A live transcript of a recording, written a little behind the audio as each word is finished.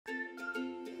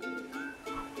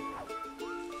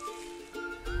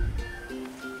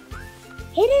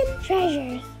Hidden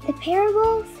treasures, the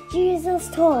parables Jesus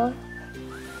told.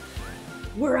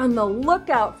 We're on the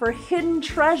lookout for hidden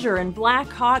treasure in Black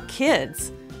Hawk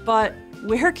Kids, but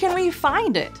where can we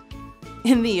find it?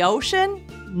 In the ocean?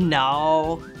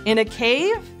 No. In a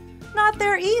cave? Not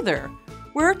there either.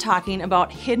 We're talking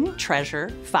about hidden treasure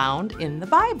found in the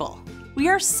Bible. We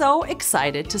are so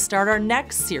excited to start our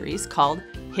next series called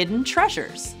Hidden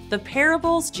Treasures, the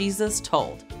parables Jesus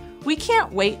told. We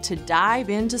can't wait to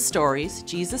dive into stories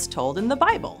Jesus told in the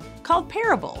Bible, called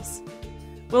parables.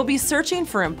 We'll be searching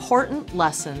for important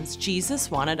lessons Jesus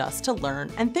wanted us to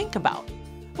learn and think about,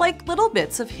 like little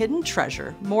bits of hidden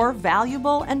treasure more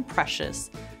valuable and precious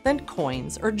than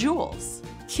coins or jewels.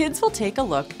 Kids will take a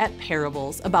look at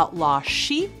parables about lost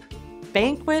sheep,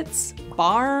 banquets,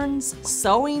 barns,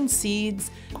 sowing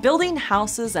seeds, building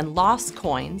houses, and lost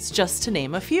coins, just to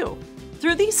name a few.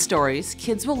 Through these stories,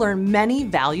 kids will learn many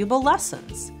valuable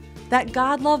lessons, that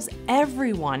God loves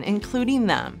everyone, including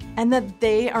them, and that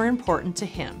they are important to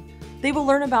Him. They will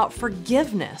learn about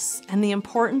forgiveness and the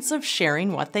importance of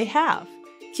sharing what they have.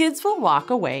 Kids will walk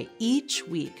away each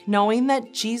week knowing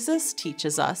that Jesus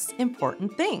teaches us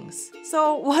important things.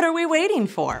 So what are we waiting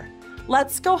for?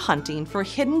 Let's go hunting for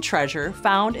hidden treasure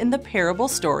found in the parable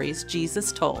stories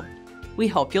Jesus told. We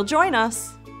hope you'll join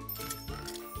us.